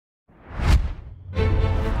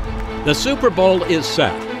The Super Bowl is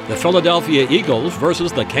set. The Philadelphia Eagles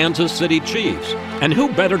versus the Kansas City Chiefs. And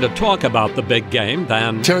who better to talk about the big game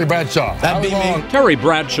than Terry Bradshaw. That'd be me. Terry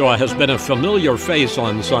Bradshaw has been a familiar face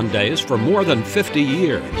on Sundays for more than 50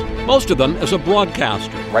 years, most of them as a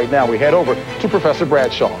broadcaster. Right now, we head over to Professor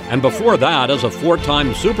Bradshaw. And before that, as a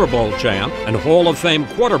four-time Super Bowl champ and Hall of Fame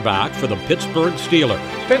quarterback for the Pittsburgh Steelers.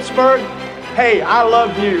 Pittsburgh, hey, I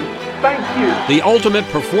love you. Thank you. The ultimate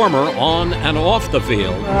performer on and off the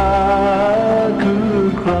field.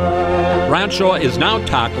 Bradshaw is now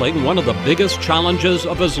tackling one of the biggest challenges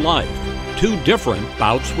of his life, 2 different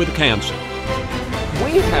bouts with cancer.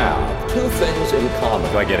 We have 2 things in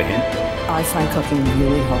common. Do I get a hint? I find cooking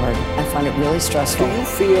really hard. I find it really stressful. Do you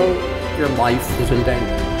feel your life is in danger?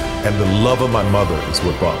 And the love of my mother is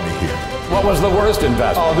what brought me here. What was the worst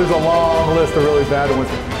investment? Oh, there's a long list of really bad ones.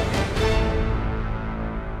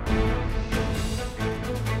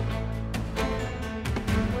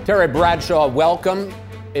 Terry Bradshaw, welcome.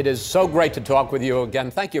 It is so great to talk with you again.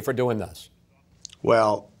 Thank you for doing this.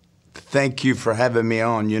 Well, thank you for having me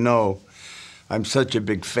on. You know, I'm such a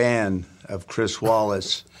big fan of Chris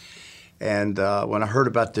Wallace. And when I heard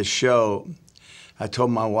about this show, I told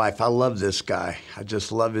my wife, I love this guy. I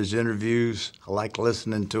just love his interviews. I like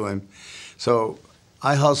listening to him. So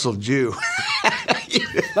I hustled you.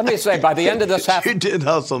 Let me say, by the end of this half... You did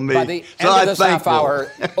hustle me. By the end of this half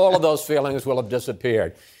hour, all of those feelings will have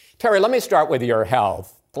disappeared. Terry, let me start with your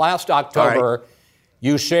health. Last October,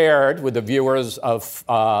 you shared with the viewers of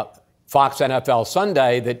Fox NFL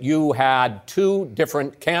Sunday that you had 2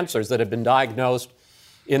 different cancers that had been diagnosed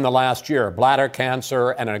in the last year, bladder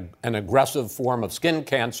cancer and an aggressive form of skin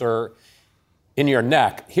cancer in your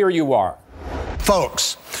neck. Here you are.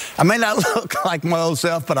 Folks, I may not look like my old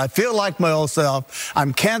self, but I feel like my old self.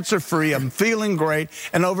 I'm cancer-free. I'm feeling great.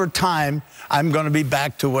 And over time, I'm going to be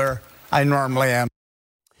back to where I normally am.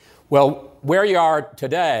 Well, where you are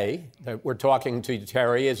today, that we're talking to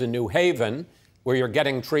Terry, is in New Haven, where you're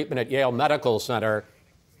getting treatment at Yale Medical Center.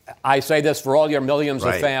 I say this for all your millions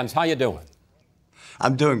of fans. How you doing?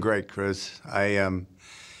 I'm doing great, Chris. I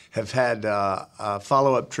have had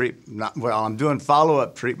follow-up treatment. Well, I'm doing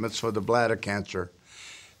follow-up treatments for the bladder cancer.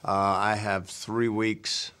 I have 3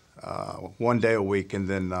 weeks, 1 day a week, and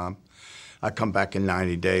then I come back in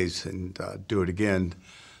 90 days and do it again.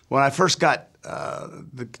 When I first got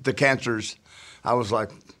the cancers, I was like,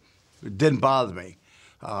 it didn't bother me.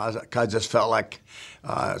 I just felt like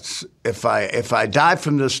if I die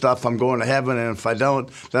from this stuff, I'm going to heaven, and if I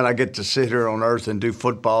don't, then I get to sit here on earth and do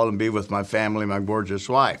football and be with my family, my gorgeous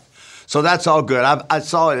wife. So that's all good. I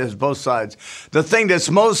saw it as both sides. The thing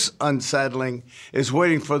that's most unsettling is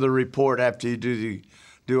waiting for the report after you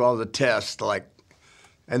do all the tests,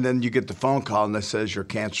 and then you get the phone call and it says you're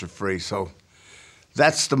cancer-free. So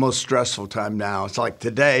that's the most stressful time now. It's like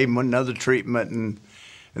today, another treatment, and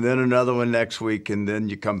then another one next week, and then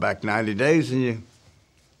you come back 90 days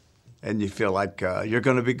and you feel like you're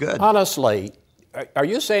going to be good. Honestly, are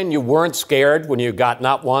you saying you weren't scared when you got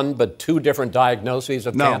not 1 but 2 different diagnoses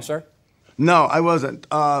of cancer? No, I wasn't.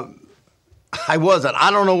 I wasn't. I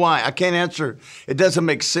don't know why. I can't answer. It doesn't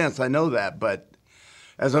make sense. I know that, but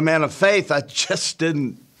as a man of faith, I just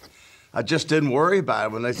didn't worry about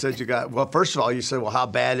it when they said you got. Well, first of all, you said, well, how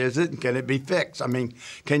bad is it, and can it be fixed? I mean,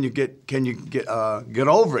 can you get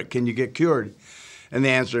over it? Can you get cured? And the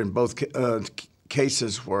answer in both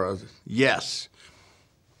cases were yes.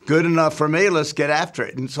 Good enough for me. Let's get after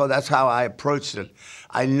it. And so that's how I approached it.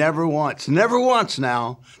 I never once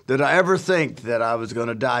now did I ever think that I was going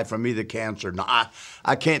to die from either cancer. No,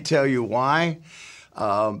 I can't tell you why,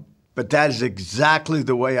 but that is exactly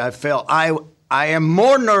the way I felt. I am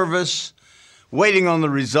more nervous waiting on the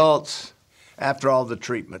results after all the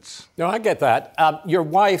treatments. No, I get that. Your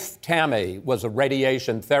wife, Tammy, was a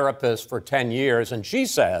radiation therapist for 10 years, and she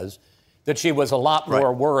says that she was a lot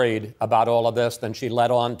more worried about all of this than she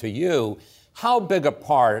let on to you. How big a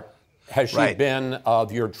part has she been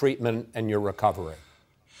of your treatment and your recovery?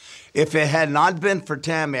 If it had not been for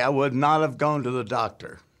Tammy, I would not have gone to the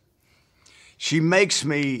doctor. She makes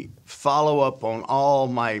me follow up on all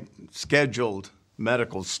my scheduled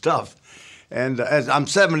medical stuff. And as I'm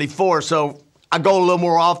 74, so I go a little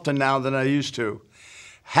more often now than I used to.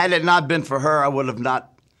 Had it not been for her, I would have not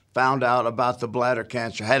found out about the bladder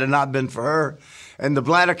cancer. Had it not been for her, and the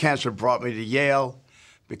bladder cancer brought me to Yale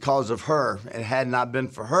because of her. It had not been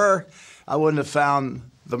for her, I wouldn't have found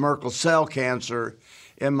the Merkel cell cancer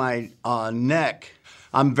in my neck.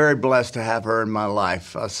 I'm very blessed to have her in my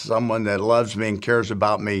life, someone that loves me and cares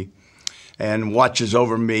about me and watches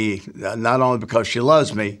over me, not only because she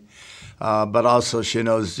loves me, but also she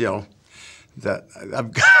knows, that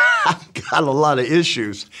I've got a lot of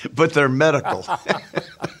issues, but they're medical.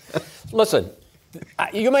 Listen,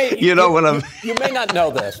 you may not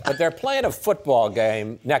know this, but they're playing a football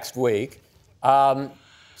game next week,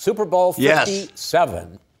 Super Bowl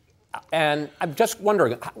 57. Yes. And I'm just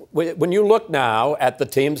wondering, when you look now at the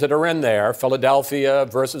teams that are in there, Philadelphia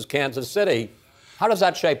versus Kansas City, how does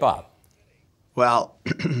that shape up? Well,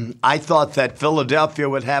 I thought that Philadelphia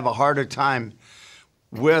would have a harder time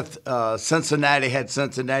with Cincinnati had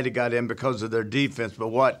Cincinnati got in because of their defense. But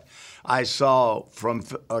what I saw from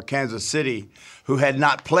Kansas City, who had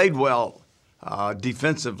not played well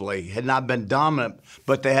defensively, had not been dominant,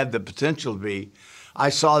 but they had the potential to be, I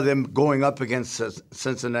saw them going up against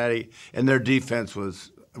Cincinnati, and their defense was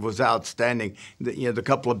outstanding. The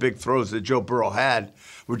couple of big throws that Joe Burrow had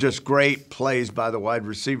were just great plays by the wide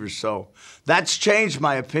receivers. So that's changed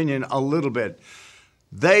my opinion a little bit.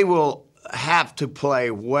 They will have to play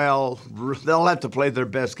well. They'll have to play their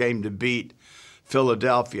best game to beat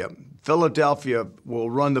Philadelphia. Philadelphia will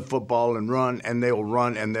run the football and run, and they'll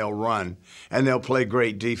run, and they'll run, and they'll play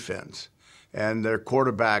great defense. And their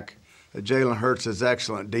quarterback, Jalen Hurts, is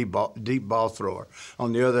excellent deep ball thrower.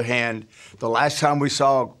 On the other hand, the last time we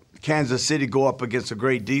saw Kansas City go up against a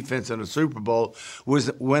great defense in a Super Bowl was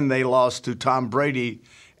when they lost to Tom Brady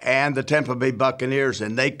and the Tampa Bay Buccaneers,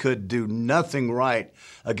 and they could do nothing right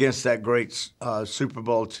against that great Super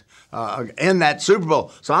Bowl in that Super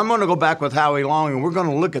Bowl. So I'm going to go back with Howie Long, and we're going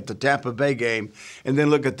to look at the Tampa Bay game and then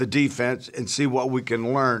look at the defense and see what we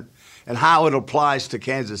can learn and how it applies to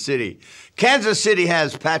Kansas City. Kansas City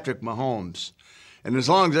has Patrick Mahomes, and as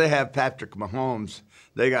long as they have Patrick Mahomes,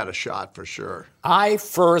 they got a shot for sure. I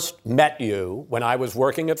first met you when I was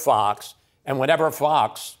working at Fox, and whenever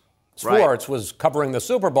Fox Sports was covering the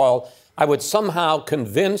Super Bowl, I would somehow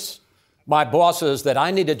convince my bosses that I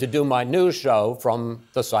needed to do my news show from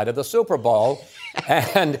the site of the Super Bowl.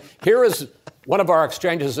 And here is one of our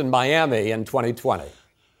exchanges in Miami in 2020.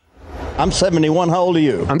 I'm 71. How old are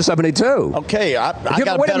you? I'm 72. Okay, I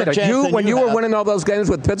got a better chance when you were winning all those games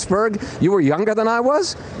with Pittsburgh, you were younger than I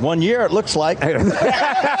was? 1 year, it looks like.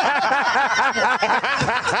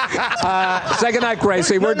 Say goodnight,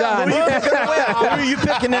 Gracie. We're done. Who are you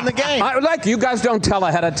picking in the game? You guys don't tell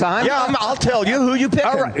ahead of time. Yeah, I'll tell you. Who you picking?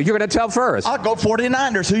 All right, you're going to tell first. I'll go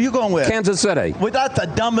 49ers. Who you going with? Kansas City. Well, that's the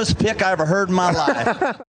dumbest pick I ever heard in my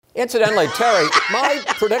life. Incidentally, Terry, my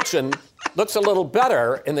prediction looks a little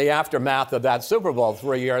better in the aftermath of that Super Bowl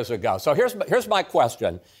 3 years ago. So here's my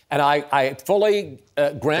question, and I fully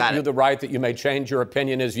grant you the right that you may change your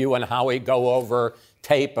opinion as you and Howie go over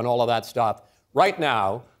tape and all of that stuff. Right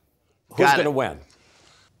now, who's going to win?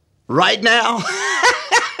 Right now?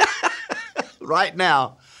 Right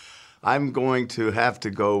now, I'm going to have to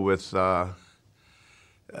go with, boy,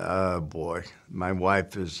 my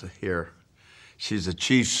wife is here. She's a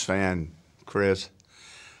Chiefs fan, Chris.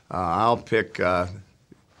 I'll go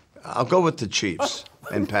with the Chiefs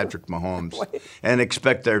and Patrick Mahomes and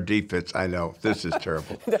expect their defense. I know, this is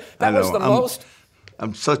terrible. That was the most.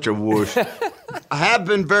 I'm such a whoosh. I have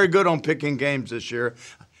been very good on picking games this year.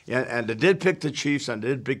 And I did pick the Chiefs and I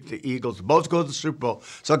did pick the Eagles. Both go to the Super Bowl.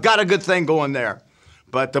 So I got a good thing going there.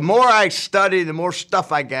 But the more I study, the more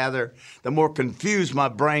stuff I gather, the more confused my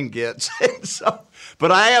brain gets.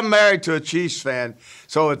 But I am married to a Chiefs fan.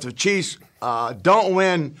 So if the Chiefs don't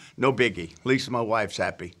win, no biggie. At least my wife's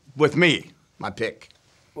happy with me, my pick.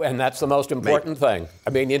 And that's the most important thing. I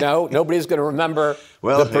mean, nobody's going to remember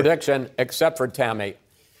the prediction except for Tammy.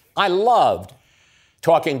 I loved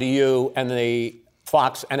talking to you and the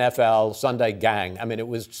Fox NFL Sunday gang. I mean, it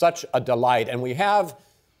was such a delight. And we have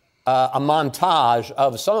a montage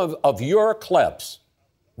of some of your clips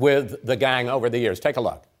with the gang over the years. Take a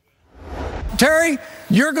look. Terry,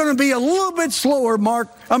 you're going to be a little bit slower,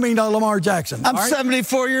 Lamar Jackson. I'm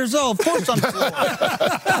 74 years old. Of course I'm slower.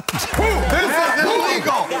 This is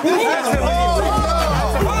illegal.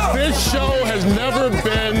 This show has never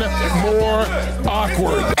been more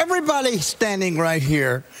awkward. Everybody standing right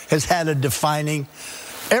here has had a defining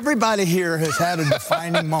Everybody here has had a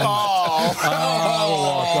defining moment.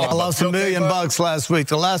 I lost $1 million last week.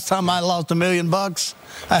 The last time I lost $1 million,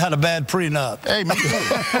 I had a bad prenup. Hey, me too.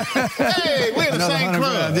 Hey, we're in the same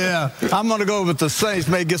club. Yeah, I'm going to go with the Saints,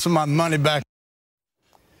 may get some of my money back.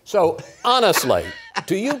 So, honestly,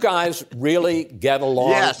 do you guys really get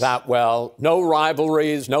along that well? No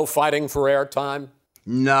rivalries, no fighting for airtime?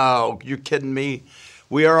 No, you're kidding me.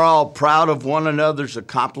 We are all proud of one another's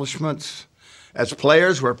accomplishments. As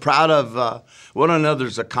players, we're proud of one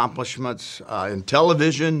another's accomplishments in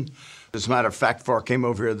television. As a matter of fact, before I came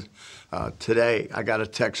over here today, I got a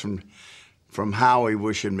text from Howie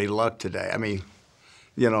wishing me luck today. I mean,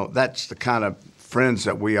 you know, that's the kind of friends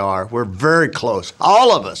that we are. We're very close,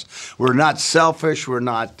 all of us. We're not selfish. We're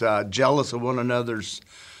not jealous of one another's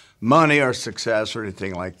money or success or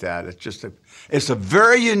anything like that. It's a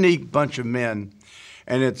very unique bunch of men,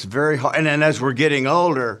 and it's very hard. And then as we're getting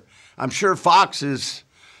older, I'm sure Fox is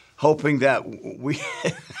hoping that we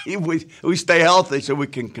stay healthy so we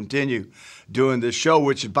can continue doing this show,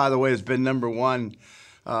 which, by the way, has been number one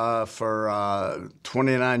for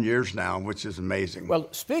 29 years now, which is amazing. Well,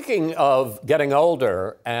 speaking of getting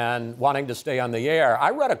older and wanting to stay on the air,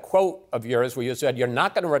 I read a quote of yours where you said you're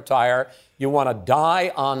not going to retire, you want to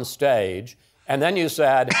die on stage, and then you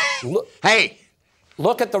said, hey,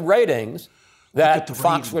 look at the ratings that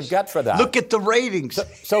Fox would get for that. Look at the ratings.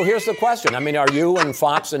 So here's the question. I mean, are you and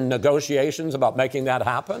Fox in negotiations about making that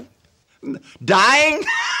happen? Dying?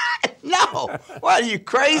 No. What, are you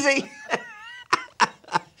crazy?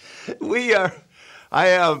 We are.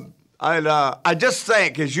 I just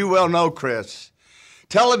think, as you well know, Chris,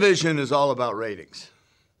 television is all about ratings.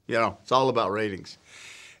 You know, it's all about ratings.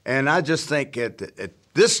 And I just think at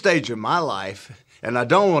this stage of my life, and I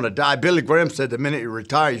don't want to die. Billy Graham said the minute you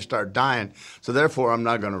retire, you start dying. So therefore, I'm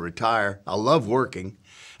not going to retire. I love working.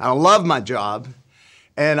 I love my job.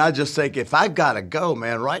 And I just think if I've got to go,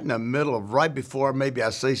 man, right in the middle of, right before maybe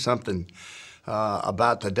I say something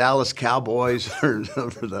about the Dallas Cowboys or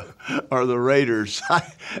the Raiders,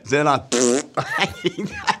 then I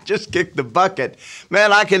just kick the bucket.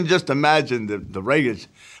 Man, I can just imagine the Raiders.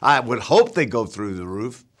 I would hope they go through the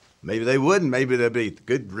roof. Maybe they wouldn't. Maybe they'd be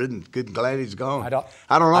good ridden, good glad he's gone. I don't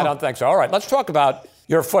know. I don't think so. All right, let's talk about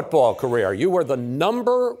your football career. You were the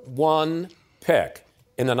number one pick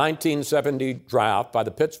in the 1970 draft by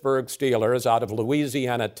the Pittsburgh Steelers out of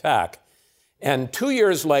Louisiana Tech. And 2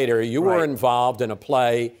 years later, you were involved in a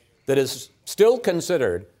play that is still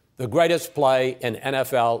considered the greatest play in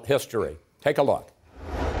NFL history. Take a look.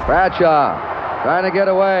 Bradshaw trying to get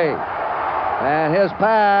away. And his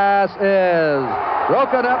pass is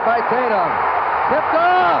broken up by Tatum. Tipped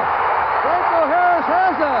off. Franco Harris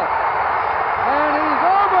has it. And he's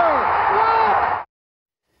over. Whoa!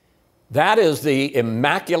 That is the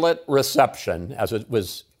Immaculate Reception, as it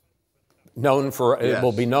was known for. Yes. It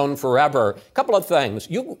will be known forever. A couple of things.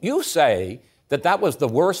 You say that was the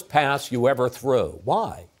worst pass you ever threw.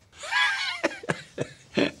 Why?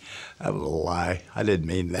 That was a lie. I didn't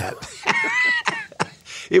mean that.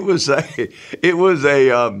 It was a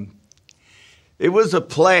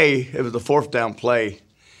play. It was a fourth down play,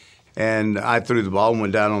 and I threw the ball and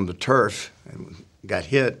went down on the turf and got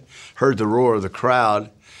hit. Heard the roar of the crowd,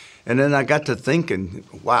 and then I got to thinking,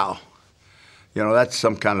 wow, you know, that's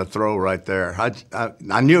some kind of throw right there.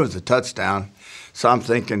 I knew it was a touchdown, so I'm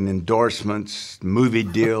thinking endorsements, movie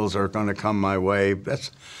deals are going to come my way.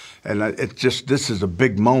 This is a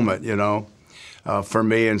big moment, you know, for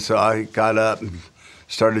me. And so I got up and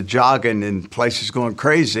started jogging, and places going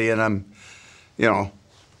crazy, and I'm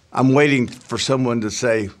waiting for someone to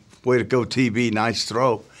say, "Way to go, TB, nice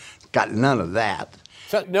throw." Got none of that.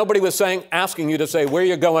 So nobody was asking you to say where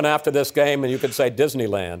you're going after this game, and you could say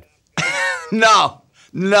Disneyland. No,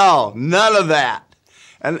 none of that.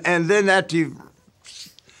 And then after you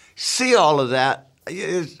see all of that,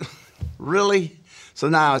 really? So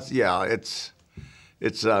now it's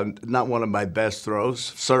not one of my best throws.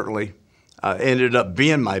 Certainly, ended up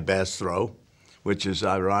being my best throw, which is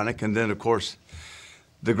ironic. And then, of course,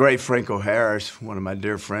 the great Franco Harris, one of my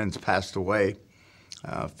dear friends, passed away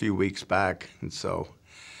a few weeks back. And so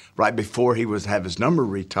right before he was have his number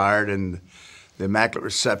retired, and the Immaculate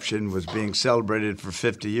Reception was being celebrated for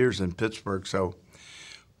 50 years in Pittsburgh. So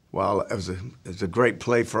while it was a great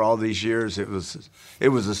play for all these years, it was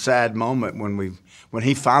a sad moment when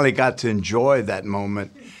he finally got to enjoy that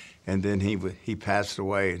moment, and then he passed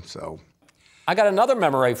away. And so I got another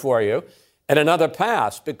memory for you and another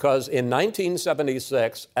pass, because in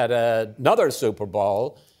 1976 at another Super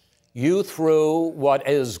Bowl, you threw what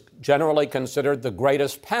is generally considered the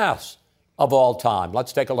greatest pass of all time.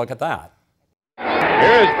 Let's take a look at that.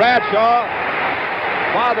 Here's Bradshaw,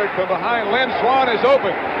 bothered from behind. Lynn Swann is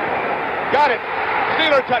open. Got it.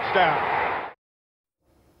 Steeler touchdown.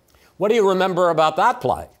 What do you remember about that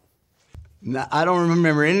play? No, I don't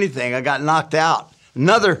remember anything. I got knocked out.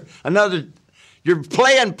 Another. You're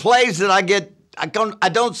playing plays that I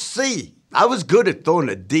don't see. I was good at throwing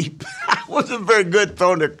it deep. I wasn't very good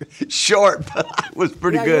throwing it short, but I was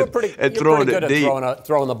pretty good at throwing it deep.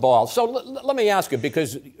 Throwing the ball. So let me ask you,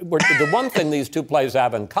 because the one thing these two plays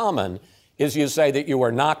have in common is you say that you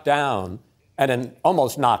were knocked down and then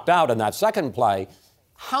almost knocked out in that second play.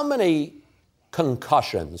 How many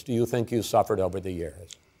concussions do you think you suffered over the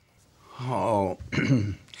years? Oh,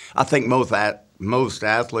 I think most most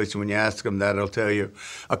athletes, when you ask them that, they'll tell you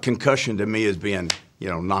a concussion to me is being,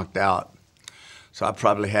 knocked out. So I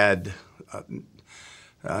probably had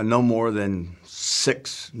no more than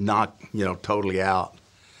 6 knocked, totally out.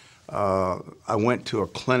 I went to a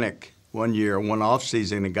clinic one year, one off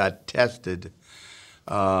season, and got tested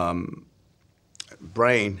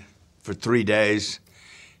brain for 3 days,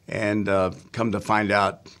 and come to find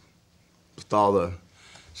out with all the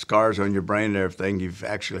scars on your brain and everything, you've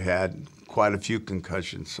actually had quite a few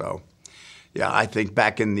concussions. So, yeah, I think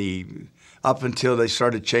up until they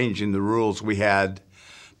started changing the rules,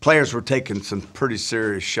 players were taking some pretty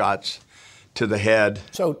serious shots to the head.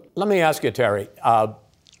 So let me ask you, Terry,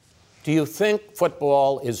 do you think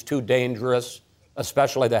football is too dangerous,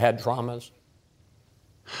 especially the head traumas?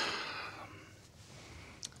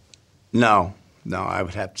 No, I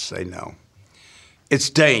would have to say no. It's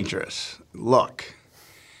dangerous. Look,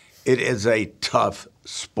 it is a tough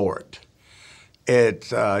sport.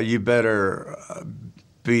 You better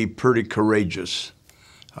be pretty courageous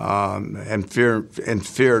and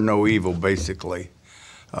fear no evil, basically.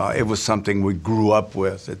 It was something we grew up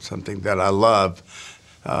with. It's something that I love.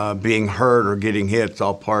 Being hurt or getting hit is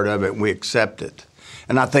all part of it, and we accept it.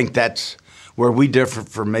 And I think that's where we differ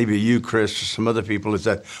from maybe you, Chris, or some other people, is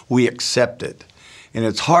that we accept it. And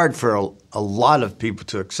it's hard for a lot of people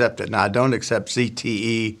to accept it. Now, I don't accept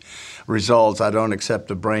CTE results. I don't accept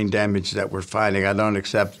the brain damage that we're finding. I don't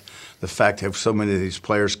accept the fact that so many of these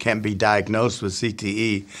players can't be diagnosed with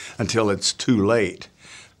CTE until it's too late.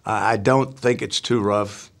 I don't think it's too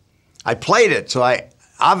rough. I played it, so I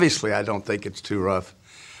don't think it's too rough.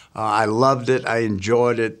 I loved it. I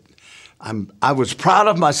enjoyed it. I was proud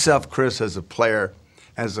of myself, Chris, as a player,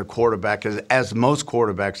 as a quarterback, as most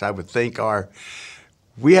quarterbacks I would think are.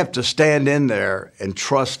 We have to stand in there and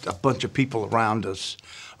trust a bunch of people around us,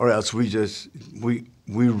 or else we just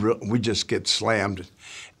get slammed.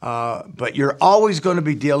 But you're always going to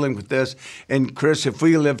be dealing with this. And Chris, if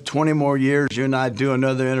we live 20 more years, you and I do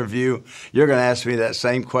another interview, you're going to ask me that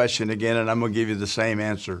same question again, and I'm going to give you the same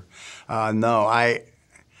answer. No,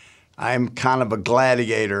 I'm kind of a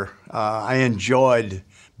gladiator. I enjoyed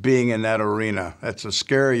being in that arena. That's a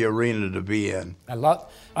scary arena to be in. I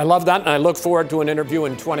love that, and I look forward to an interview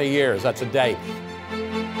in 20 years. That's a date.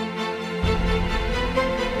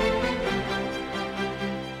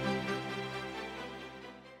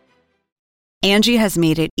 Angie has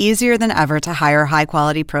made it easier than ever to hire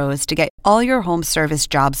high-quality pros to get all your home service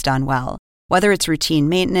jobs done well. Whether it's routine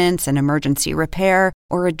maintenance, an emergency repair,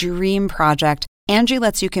 or a dream project, Angie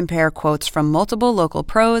lets you compare quotes from multiple local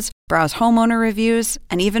pros, browse homeowner reviews,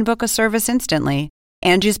 and even book a service instantly.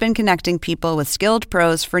 Angie's been connecting people with skilled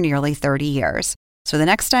pros for nearly 30 years. So the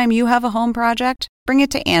next time you have a home project, bring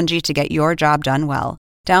it to Angie to get your job done well.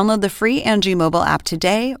 Download the free Angie mobile app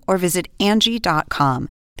today or visit Angie.com.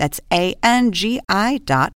 That's ANGI.com.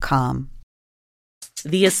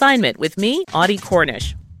 The Assignment with me, Audie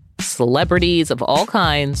Cornish. Celebrities of all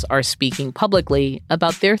kinds are speaking publicly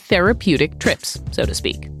about their therapeutic trips, so to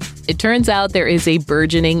speak. It turns out there is a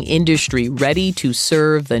burgeoning industry ready to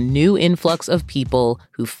serve the new influx of people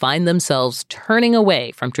who find themselves turning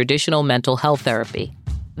away from traditional mental health therapy.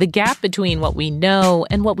 The gap between what we know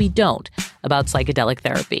and what we don't about psychedelic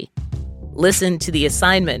therapy. Listen to The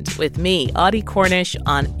Assignment with me, Audie Cornish,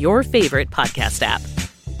 on your favorite podcast app.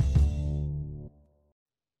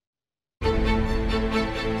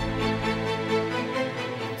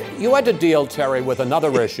 You had to deal, Terry, with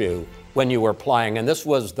another issue when you were playing, and this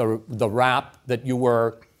was the rap that you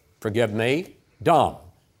were, forgive me, dumb.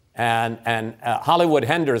 And Hollywood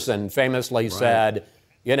Henderson famously said,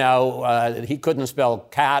 he couldn't spell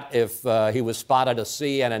cat if he was spotted a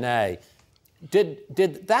C and an A.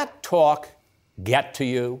 Did that talk get to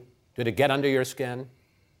you? Did it get under your skin?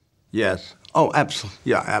 Yes. Oh, absolutely.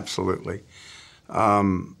 Yeah, absolutely.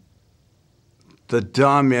 The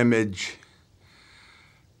dumb image,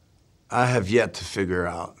 I have yet to figure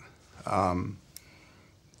out. A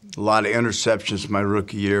lot of interceptions my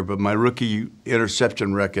rookie year, but my rookie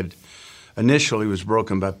interception record initially was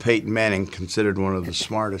broken by Peyton Manning, considered one of the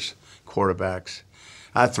smartest quarterbacks.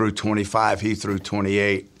 I threw 25, he threw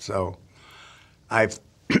 28, so I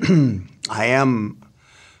am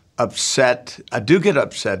upset. I do get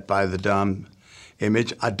upset by the dumb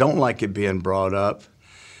image. I don't like it being brought up.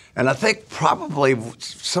 And I think probably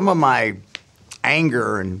some of my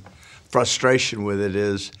anger and frustration with it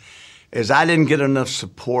is I didn't get enough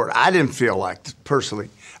support. I didn't feel like, personally,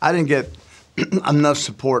 I didn't get enough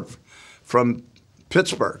support from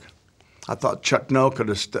Pittsburgh. I thought Chuck Noll could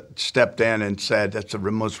have stepped in and said, that's the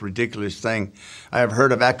most ridiculous thing I ever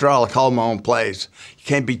heard of. After all, I called my own plays. You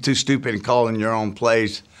can't be too stupid in calling your own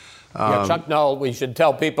plays. Chuck Noll, we should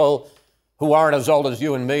tell people who aren't as old as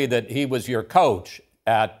you and me that he was your coach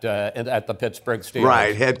at the Pittsburgh Steelers.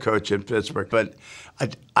 Right, head coach in Pittsburgh. But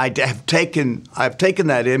I've taken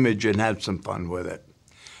that image and had some fun with it.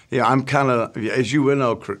 Yeah, I'm kind of, as you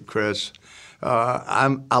know, Chris,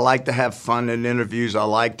 I like to have fun in interviews. I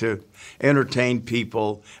like to entertain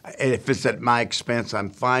people. If it's at my expense, I'm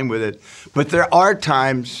fine with it. But there are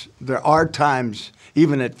times,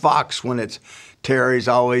 even at Fox, when it's Terry's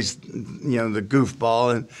always, the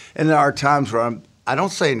goofball, and there are times where I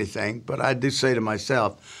don't say anything, but I do say to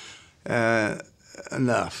myself,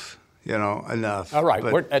 enough. Enough. All right,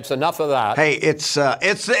 it's enough of that. Hey,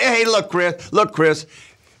 hey, look, Chris.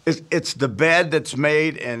 It's the bed that's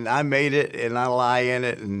made, and I made it, and I lie in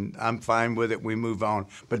it, and I'm fine with it. We move on.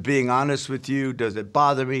 But being honest with you, does it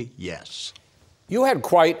bother me? Yes. You had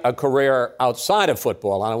quite a career outside of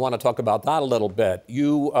football, and I want to talk about that a little bit.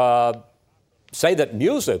 You say that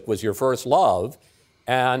music was your first love,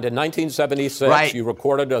 and in 1976, You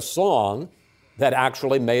recorded a song that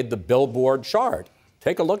actually made the Billboard chart.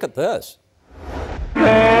 Take a look at this. As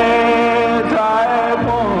I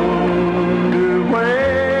wonder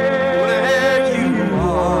where you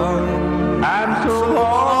are, I'm so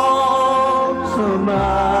lonesome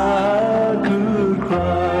I could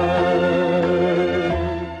cry.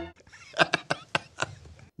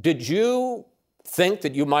 Did you think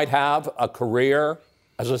that you might have a career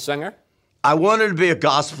as a singer? I wanted to be a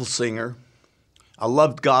gospel singer. I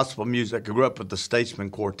loved gospel music. I grew up with the Statesman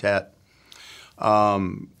Quartet.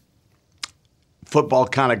 Football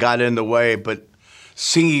kind of got in the way, but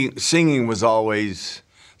singing was always,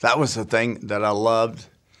 that was the thing that I loved.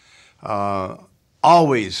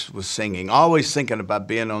 Always was singing, always thinking about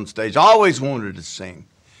being on stage, always wanted to sing.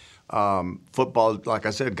 Football, like I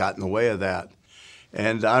said, got in the way of that.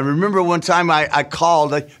 And I remember one time I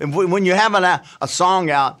called, and when you have a song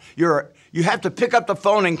out, you have to pick up the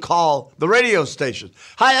phone and call the radio station.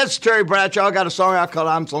 Hi, that's Terry Bradshaw. I got a song out called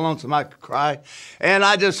I'm So Lonesome I Could Cry. And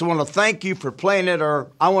I just want to thank you for playing it, or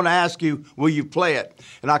I want to ask you, will you play it?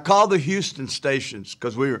 And I called the Houston stations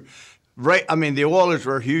because the Oilers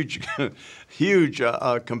were a huge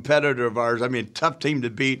competitor of ours. Tough team to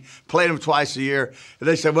beat. Played them twice a year. And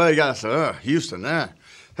they said, well, you got to say, Houston,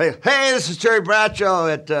 Hey, this is Terry Bradshaw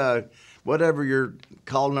at whatever your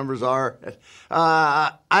call numbers are.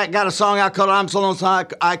 I got a song out called I'm So Lonesome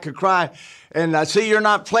I Could Cry. And I see you're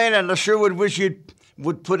not playing it, and I sure would you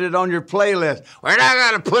would put it on your playlist. We're not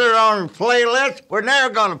going to put it on the playlist. We're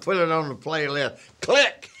never going to put it on the playlist.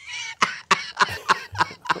 Click.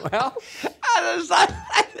 Well,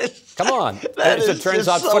 come on. As it turns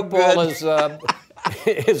out, so football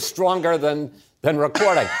is stronger than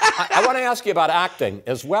recording. I want to ask you about acting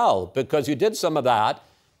as well, because you did some of that,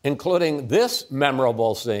 including this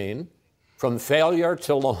memorable scene from Failure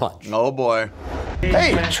to Launch. Oh, boy.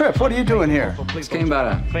 Hey, Trip, what are you doing here? Just came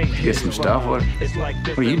by to get some stuff. What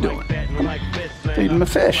are you doing? Feeding the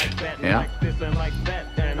fish. Yeah?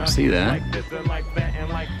 I see that.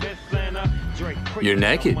 You're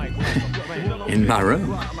naked. In my room.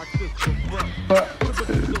 Well,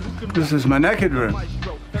 this is my naked room.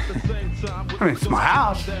 It's my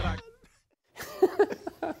house.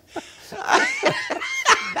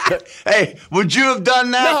 Hey, would you have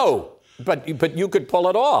done that? No, but you could pull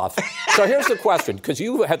it off. So here's the question, because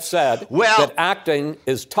you have said that acting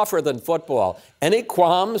is tougher than football. Any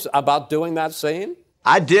qualms about doing that scene?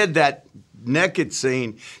 I did that naked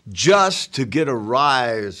scene just to get a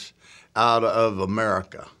rise out of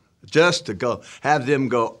America. Just to have them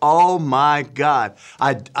go, oh, my God.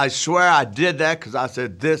 I swear I did that because I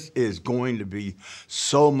said, this is going to be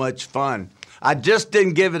so much fun. I just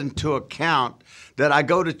didn't give it into account that I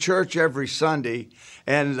go to church every Sunday,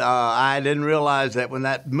 and I didn't realize that when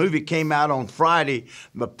that movie came out on Friday,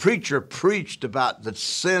 the preacher preached about the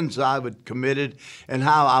sins I had committed and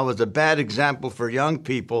how I was a bad example for young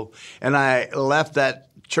people. And I left that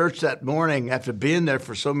church that morning after being there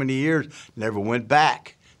for so many years, never went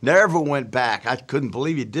back. Never went back. I couldn't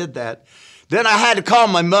believe he did that. Then I had to call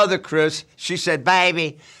my mother, Chris. She said,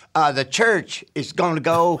 baby, the church is going to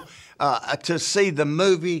go to see the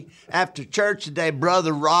movie after church today.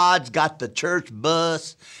 Brother Rod's got the church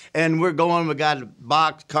bus, and we're going. We got a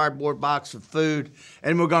cardboard box of food,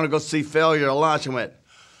 and we're going to go see Failure to Launch. I went,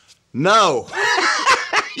 no,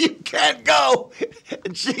 you can't go.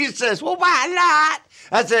 And she says, well, why not?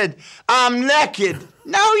 I said, I'm naked.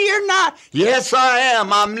 No, you're not. Yes, I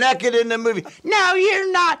am. I'm naked in the movie. No,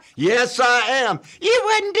 you're not. Yes, I am. You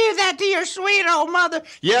wouldn't do that to your sweet old mother.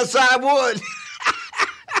 Yes, I would.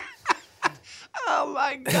 Oh,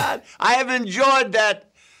 my God. I have enjoyed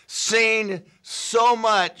that scene so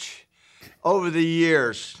much. over the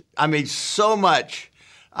years. I mean, so much.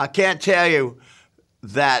 I can't tell you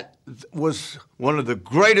that was one of the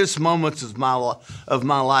greatest moments of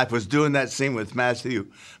my life was doing that scene with Matthew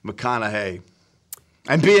McConaughey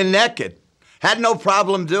and being naked. Had no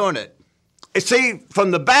problem doing it. You see,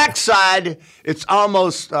 from the backside, it's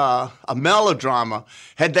almost a melodrama.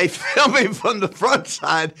 Had they filmed me from the front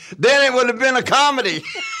side, then it would have been a comedy.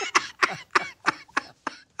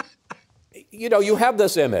 You know, you have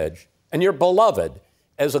this image, and you're beloved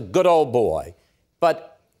as a good old boy,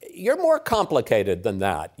 but you're more complicated than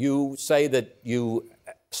that. You say that you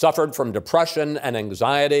suffered from depression and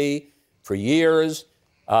anxiety for years.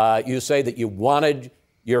 You say that you wanted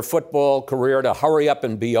your football career to hurry up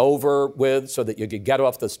and be over with so that you could get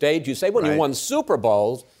off the stage. You say when you won Super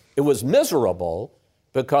Bowls, it was miserable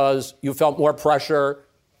because you felt more pressure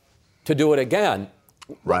to do it again.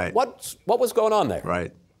 Right. What was going on there?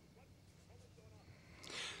 Right.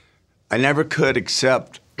 I never could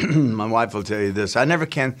accept, my wife will tell you this, I'm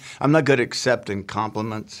not good at accepting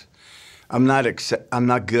compliments. I'm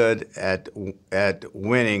not good at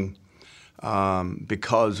winning.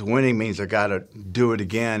 Because winning means I got to do it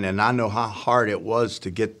again, and I know how hard it was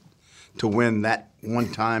to win that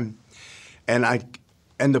one time, and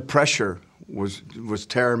the pressure was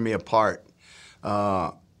tearing me apart.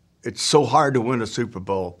 It's so hard to win a Super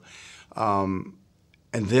Bowl, and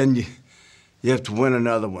then you have to win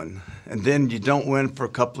another one, and then you don't win for a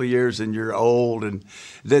couple of years, and you're old, and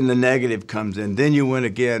then the negative comes in. Then you win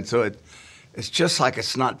again, so it's just like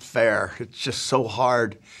it's not fair. It's just so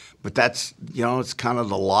hard. But that's, it's kind of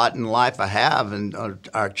the lot in life I have and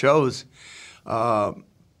I chose. But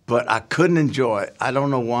I couldn't enjoy it. I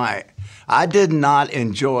don't know why. I did not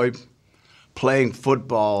enjoy playing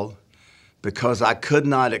football because I could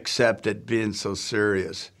not accept it being so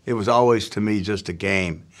serious. It was always, to me, just a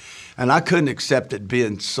game. And I couldn't accept it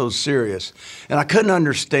being so serious. And I couldn't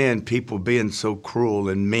understand people being so cruel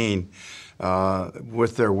and mean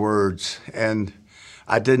with their words. And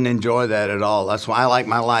I didn't enjoy that at all. That's why I like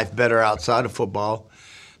my life better outside of football,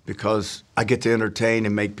 because I get to entertain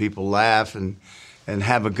and make people laugh and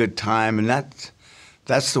have a good time, and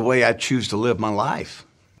that's the way I choose to live my life.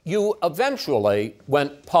 You eventually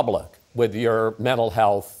went public with your mental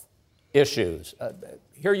health issues.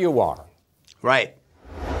 Here you are. Right.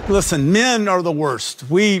 Listen, men are the worst.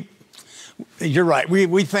 You're right.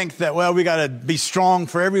 We think that, we got to be strong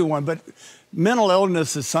for everyone, but mental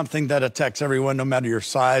illness is something that attacks everyone, no matter your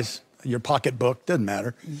size, your pocketbook, doesn't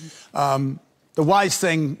matter. Mm-hmm. The wise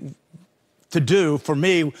thing to do for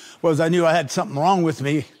me was I knew I had something wrong with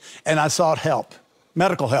me, and I sought help,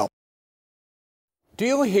 medical help. Do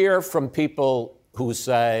you hear from people who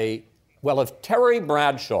say, well, if Terry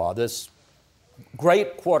Bradshaw, this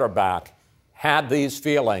great quarterback, had these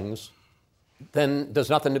feelings, then there's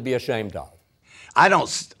nothing to be ashamed of? I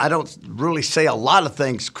don't really say a lot of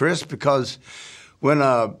things, Chris, because when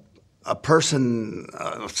a person,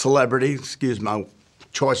 a celebrity, excuse my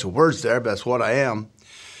choice of words there, but that's what I am,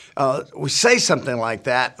 we say something like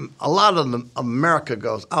that, a lot of America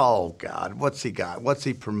goes, oh, God, what's he got? What's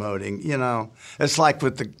he promoting? It's like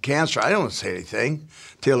with the cancer. I don't say anything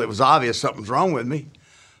till it was obvious something's wrong with me.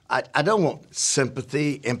 I don't want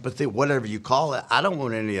sympathy, empathy, whatever you call it. I don't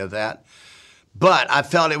want any of that. But I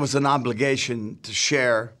felt it was an obligation to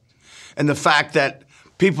share. And the fact that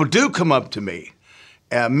people do come up to me,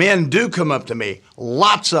 men do come up to me,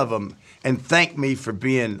 lots of them, and thank me for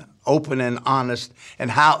being open and honest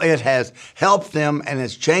and how it has helped them and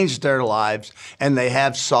has changed their lives, and they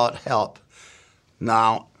have sought help.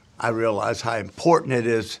 Now, I realize how important it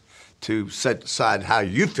is to set aside how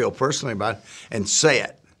you feel personally about it and say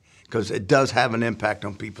it, because it does have an impact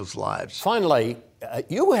on people's lives. Finally,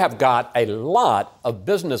 you have got a lot of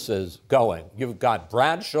businesses going. You've got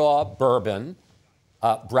Bradshaw Bourbon,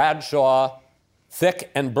 Bradshaw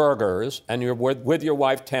Thick and Burgers, and you're with your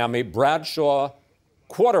wife, Tammy, Bradshaw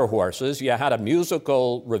Quarter Horses. You had a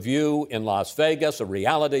musical review in Las Vegas, a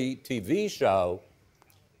reality TV show.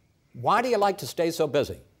 Why do you like to stay so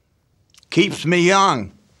busy? Keeps me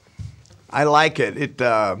young. I like it.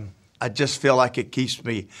 I just feel like it keeps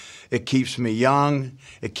me young.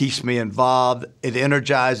 It keeps me involved. It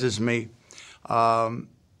energizes me. And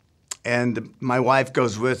my wife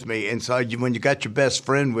goes with me. And so when you got your best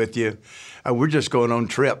friend with you, we're just going on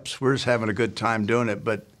trips. We're just having a good time doing it.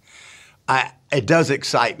 But it does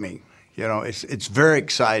excite me. It's very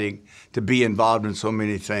exciting to be involved in so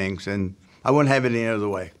many things. And I wouldn't have it any other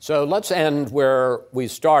way. So let's end where we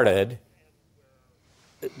started.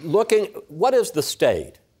 What is the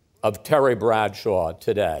state of Terry Bradshaw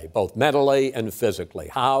today, both mentally and physically?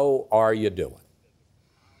 How are you doing?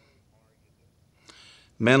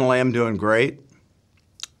 Mentally, I'm doing great.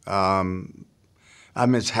 I'm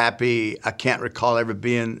as happy. I can't recall ever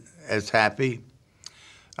being as happy.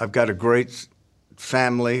 I've got a great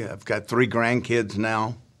family. I've got 3 grandkids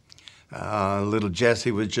now. Little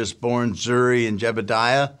Jesse was just born. Zuri and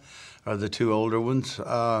Jebediah are the 2 older ones.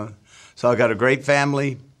 So I've got a great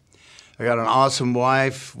family. I got an awesome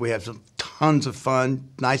wife. We have tons of fun.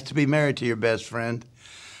 Nice to be married to your best friend.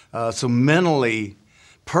 So mentally,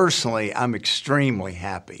 personally, I'm extremely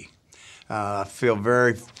happy. I feel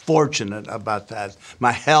very fortunate about that.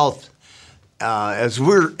 My health, as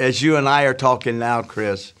you and I are talking now,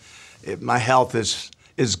 Chris, my health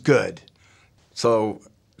is good. So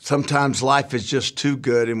sometimes life is just too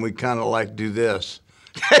good, and we kind of like do this.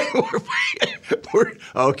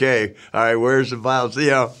 Okay, all right, where's the vials?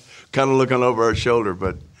 You know, kind of looking over our shoulder,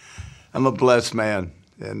 but I'm a blessed man,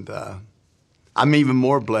 and I'm even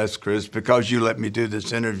more blessed, Chris, because you let me do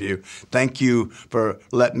this interview. Thank you for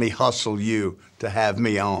letting me hustle you to have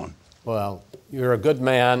me on. Well, you're a good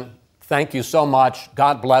man. Thank you so much.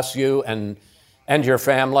 God bless you and your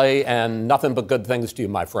family, and nothing but good things to you,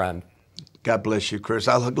 my friend. God bless you, Chris.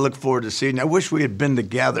 I look forward to seeing you. I wish we had been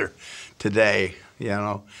together today. You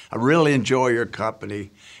know, I really enjoy your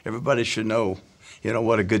company. Everybody should know, you know,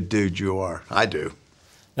 what a good dude you are. I do.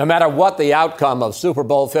 No matter what the outcome of Super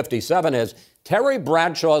Bowl 57 is, Terry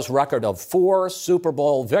Bradshaw's record of 4 Super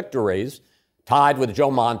Bowl victories, tied with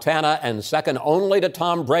Joe Montana and second only to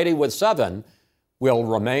Tom Brady with 7, will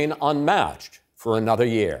remain unmatched for another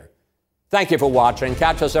year. Thank you for watching.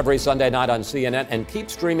 Catch us every Sunday night on CNN and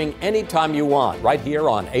keep streaming anytime you want right here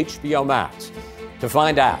on HBO Max to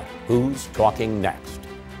find out who's talking next.